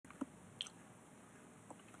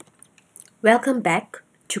Welcome back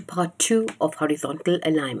to part 2 of horizontal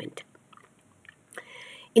alignment.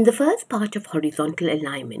 In the first part of horizontal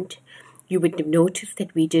alignment, you would have noticed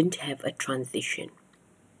that we didn't have a transition.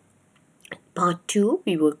 Part 2,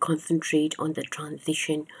 we will concentrate on the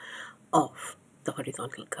transition of the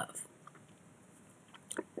horizontal curve,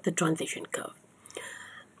 the transition curve.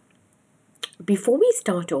 Before we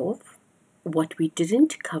start off, what we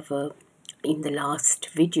didn't cover in the last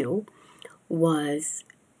video was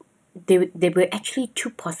there were actually two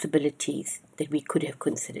possibilities that we could have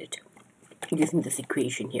considered using this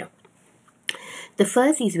equation here. The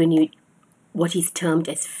first is what is termed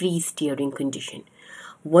as free steering condition.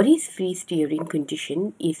 What is free steering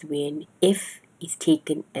condition is when f is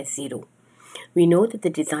taken as 0. We know that the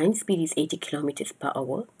design speed is 80 kilometers per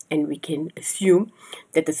hour, and we can assume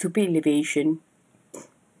that the super elevation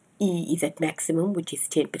E is at maximum, which is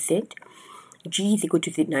 10%. G is equal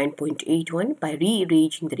to 9.81. By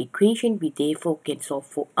rearranging the equation, we therefore can solve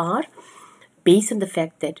for R based on the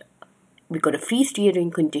fact that we've got a free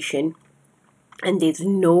steering condition and there's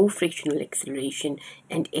no frictional acceleration,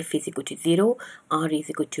 and F is equal to 0. R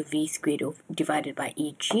is equal to V squared divided by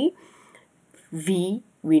EG. V,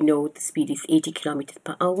 we know the speed is 80 kilometers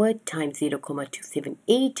per hour times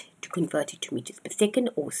 0,278 to convert it to meters per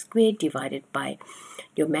second, or squared divided by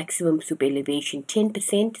your maximum super elevation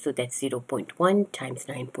 10%, so that's 0.1 times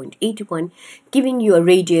 9.81, giving you a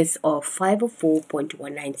radius of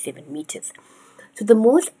 504.197 meters. So the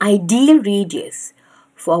most ideal radius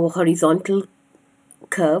for our horizontal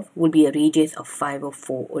curve will be a radius of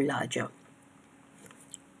 504 or larger.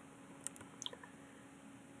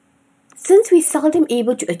 Since we're seldom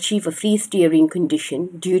able to achieve a free steering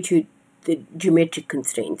condition due to the geometric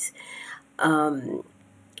constraints, there's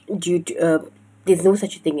no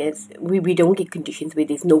such a thing as we don't get conditions where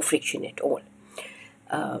there's no friction at all.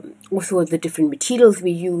 Also, the different materials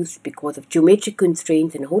we use, because of geometric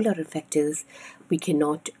constraints and a whole lot of factors, we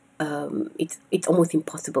cannot. It's almost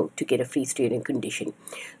impossible to get a free steering condition.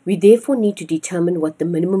 We therefore need to determine what the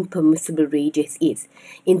minimum permissible radius is.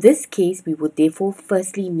 In this case, we would therefore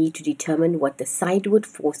firstly need to determine what the sideward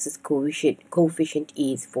forces coefficient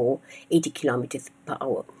is for 80 kilometers per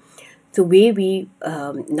hour. So where we,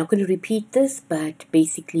 not going to repeat this, but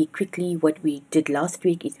basically quickly what we did last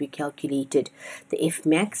week is we calculated the F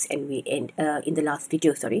max, and in the last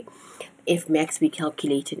video, F max we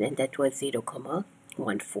calculated, and that was 0,14.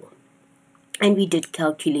 And we did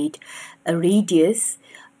calculate a radius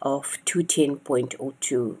of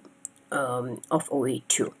 210.02 of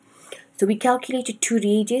 082. So we calculated two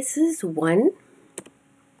radiuses. One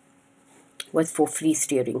was for free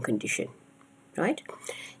steering condition, right?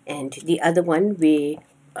 And the other one where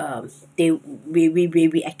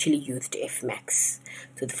we actually used F max.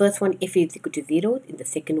 So the first one, F is equal to 0, and the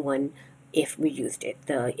second one, we used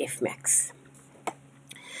the F max.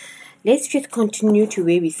 Let's just continue to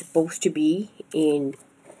where we're supposed to be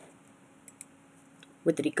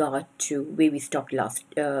with regard to where we stopped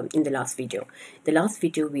in the last video. The last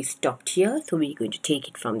video we stopped here, so we're going to take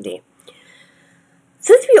it from there.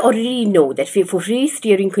 Since we already know that for free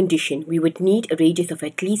steering condition, we would need a radius of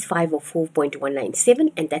at least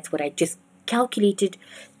 504.197, and that's what I just calculated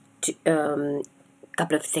a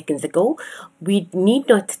couple of seconds ago, we need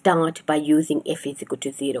not start by using F is equal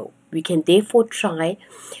to 0. We can therefore try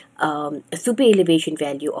a super elevation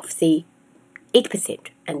value of, say,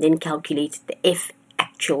 8%, and then calculate the F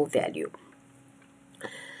actual value.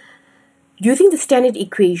 Using the standard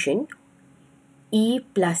equation, E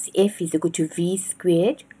plus F is equal to V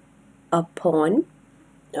squared upon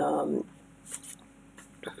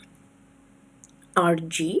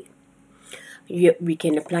RG. We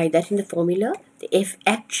can apply that in the formula. The F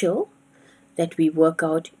actual that we work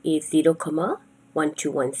out is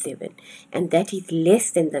 0,1217, and that is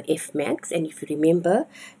less than the F max. And if you remember,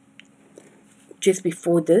 just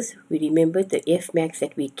before this, we remembered the F max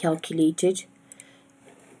that we calculated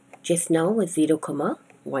just now was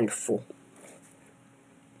 0,14.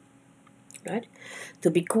 Right? So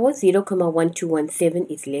because 0,1217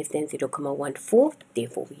 is less than 0,14,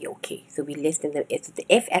 therefore we're okay. So we're less than the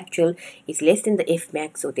F actual is less than the F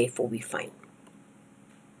max, so therefore we're fine.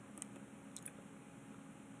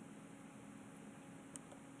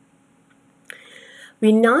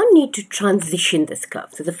 We now need to transition this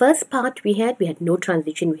curve. So the first part we had no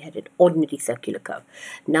transition, we had an ordinary circular curve.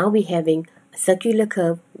 Now we're having a circular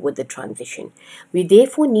curve with a transition. We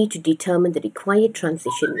therefore need to determine the required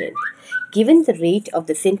transition length. Given the rate of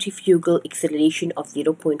the centrifugal acceleration of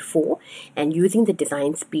 0.4 and using the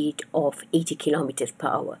design speed of 80 kilometers per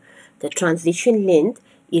hour, the transition length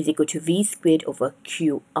is equal to V squared over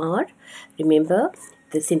QR. Remember,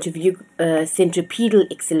 the centripetal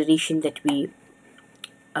acceleration that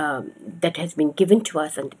that has been given to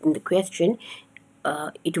us in the question,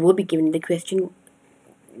 it will be given in the question,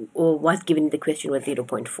 or was given in the question, was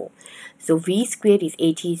 0.4. So v squared is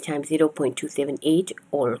 80 times 0.278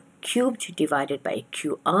 all cubed divided by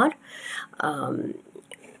QR.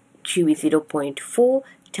 Q is 0.4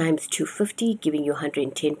 times 250, giving you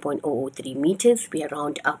 110.003 meters. We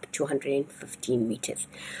round up to 115 meters.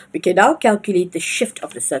 We can now calculate the shift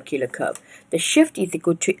of the circular curve. The shift is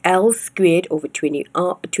equal to L squared over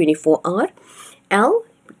 24R. L,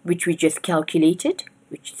 which we just calculated,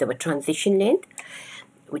 which is our transition length,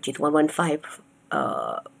 which is 115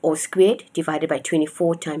 or squared, divided by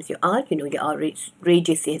 24 times your R. You know your R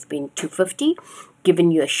radius has been 250,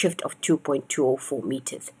 giving you a shift of 2.204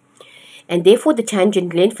 meters. And therefore, the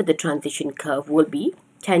tangent length for the transition curve will be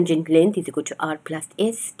tangent length is equal to R plus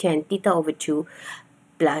S tan theta over 2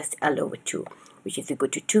 plus L over 2, which is equal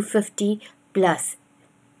to 250 plus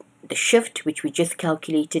the shift, which we just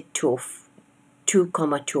calculated,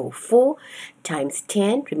 2,204 times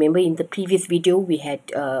tan. Remember, in the previous video, we had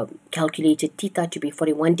calculated theta to be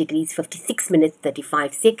 41 degrees, 56 minutes,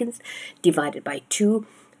 35 seconds, divided by 2,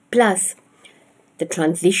 plus the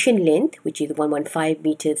transition length, which is 115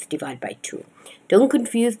 meters, divided by 2. Don't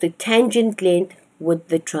confuse the tangent length with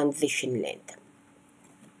the transition length,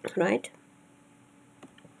 right?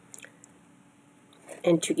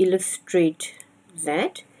 And to illustrate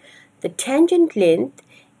that, the tangent length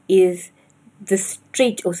is the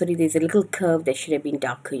straight, oh sorry, there's a little curve that should have been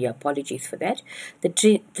darker here, apologies for that. The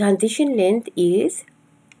transition length is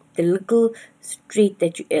the little straight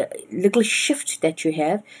that you, little shift that you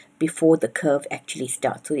have before the curve actually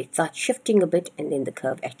starts. So it starts shifting a bit and then the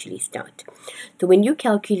curve actually starts. So when you're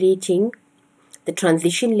calculating the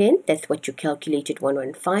transition length, that's what you calculated,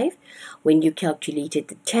 115. When you calculated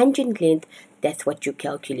the tangent length, that's what you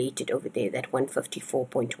calculated over there, that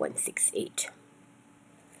 154.168.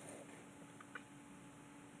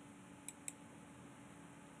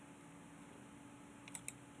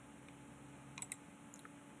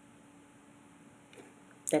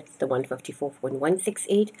 That's the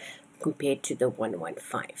 154.168 compared to the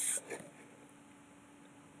 115.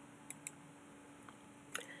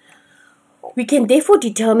 We can therefore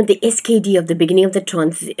determine the SKD of the beginning of the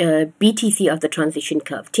BTC of the transition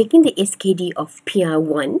curve. Taking the SKD of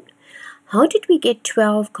PI1, how did we get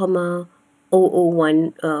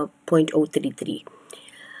 12,001.033?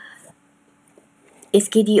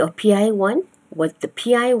 SKD of PI1 was the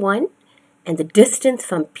PI1 and the distance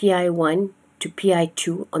from PI1 to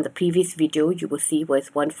PI2 on the previous video, you will see,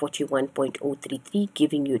 was 141.033,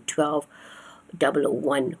 giving you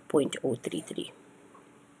 12,001.033.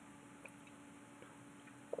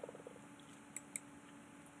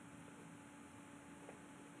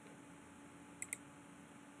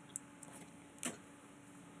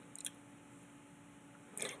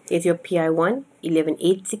 There's your PI1,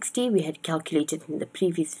 11,860. We had calculated in the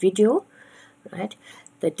previous video, right?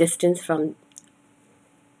 The distance from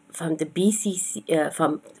the BCC,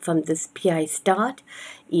 from this PI start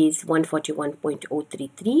is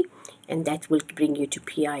 141.033, and that will bring you to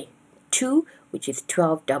PI2, which is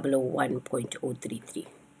 12,001.033.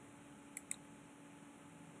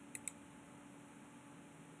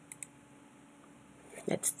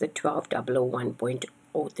 That's the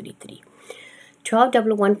 12,001.033.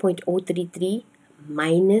 12,001.033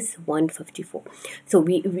 minus 154. So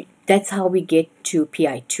we that's how we get to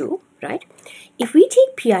PI2, right? If we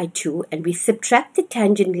take PI2 and we subtract the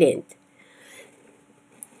tangent length,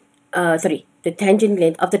 the tangent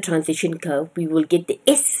length of the transition curve, we will get the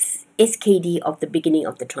SKD of the beginning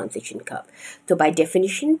of the transition curve. So by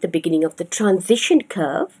definition, the beginning of the transition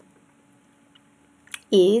curve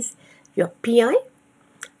is your PI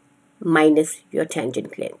minus your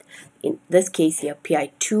tangent length. In this case here,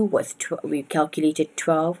 PI2 was, we calculated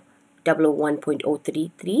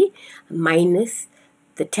 12,001.033 minus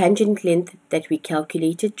the tangent length that we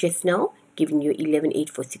calculated just now, giving you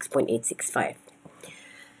 11,846.865.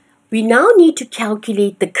 We now need to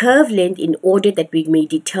calculate the curve length in order that we may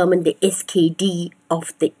determine the SKD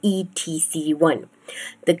of the ETC1.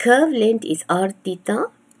 The curve length is R theta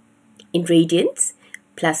in radians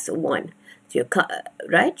plus 1. So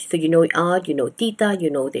right? So you know R, you know theta, you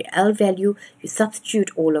know the L value. You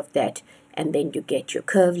substitute all of that, and then you get your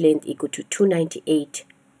curve length equal to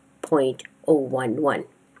 298.011.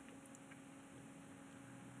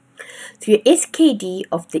 So your SKD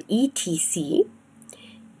of the ETC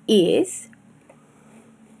is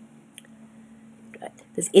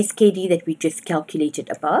this SKD that we just calculated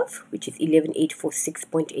above, which is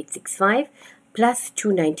 11,846.865 plus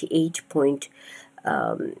 298.011,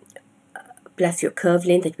 plus your curve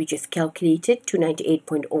length that we just calculated,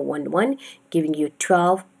 298.011, giving you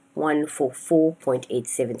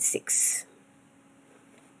 12,144.876.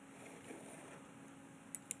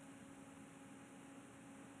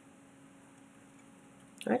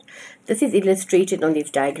 Right. This is illustrated on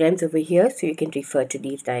these diagrams over here, so you can refer to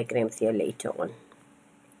these diagrams here later on.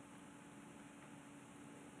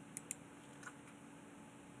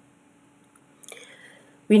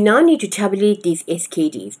 We now need to tabulate these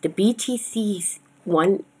SKDs. The BTCs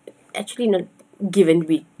one, actually not given,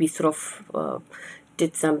 we sort of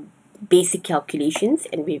did some basic calculations,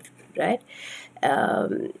 and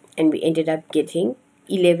and we ended up getting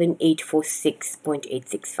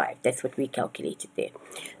 11,846.865. That's what we calculated there.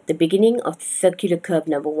 The beginning of the circular curve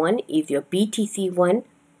number 1 is your BTC1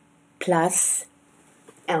 plus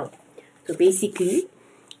L. So basically,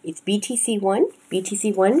 it's BTC1.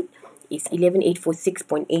 BTC1 is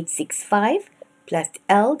 11,846.865 plus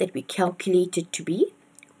L that we calculated to be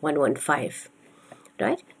 115.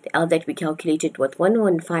 Right? The L that we calculated was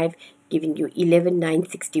 115, giving you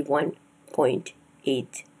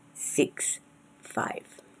 11,961.865.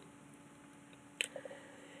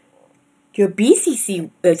 Your your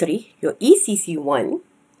ECC1,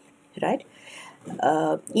 right?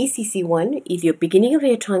 ECC1 is your beginning of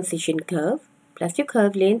your transition curve plus your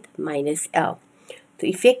curve length minus L. So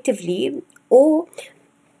effectively, I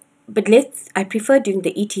prefer doing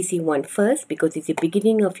the ETC1 first because it's the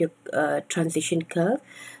beginning of your transition curve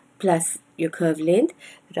plus your curve length,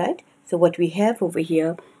 right? So what we have over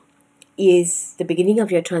here is the beginning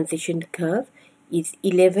of your transition curve is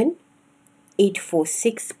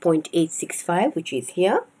 11,846.865, which is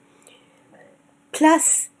here,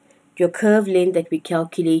 plus your curve length that we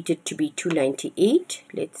calculated to be 298.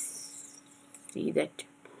 Let's see that.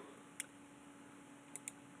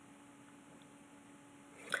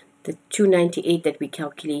 The 298 that we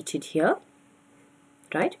calculated here,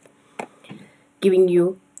 right? Giving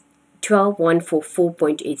you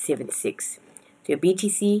 12,144.876. So your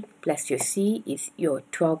BTC plus your C is your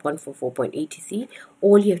 12,144.80.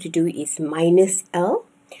 All you have to do is minus L.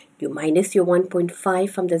 You minus your 1.5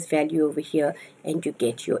 from this value over here, and you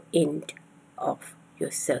get your end of your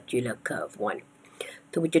circular curve 1.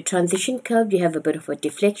 So with your transition curve, you have a bit of a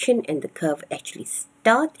deflection, and the curve actually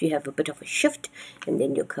starts. You have a bit of a shift, and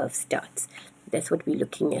then your curve starts. That's what we're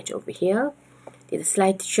looking at over here. There's a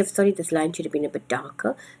slight shift. Sorry, this line should have been a bit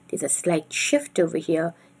darker. There's a slight shift over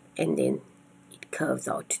here, and then it curves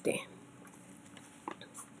out there.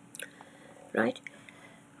 Right?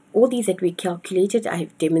 All these that we calculated, I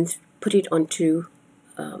have put it onto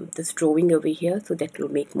this drawing over here, so that will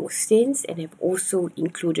make more sense, and I've also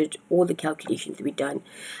included all the calculations we've done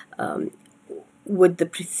with the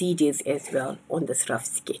procedures as well on this rough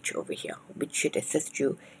sketch over here, which should assist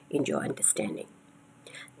you in your understanding.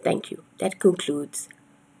 Thank you. That concludes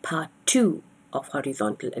part 2 of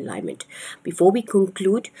horizontal alignment. Before we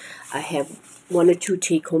conclude, I have 1 or 2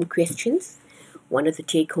 take-home questions. One of the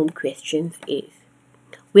take-home questions is,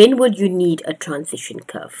 when will you need a transition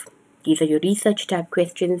curve? These are your research type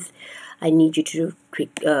questions. I need you to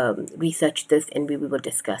research this, and we will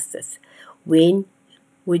discuss this. When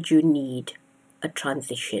would you need a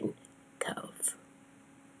transition curve?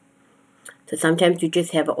 So sometimes you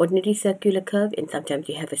just have an ordinary circular curve, and sometimes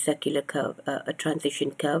you have a circular curve, a transition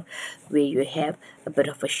curve, where you have a bit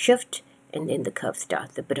of a shift, and then the curve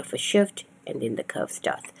starts. A bit of a shift, and then the curve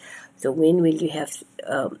starts. So when will you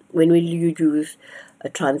use a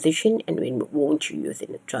transition, and when won't you use a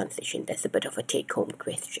transition? That's a bit of a take-home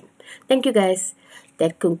question. Thank you, guys.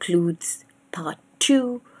 That concludes part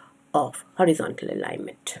 2 of horizontal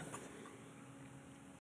alignment.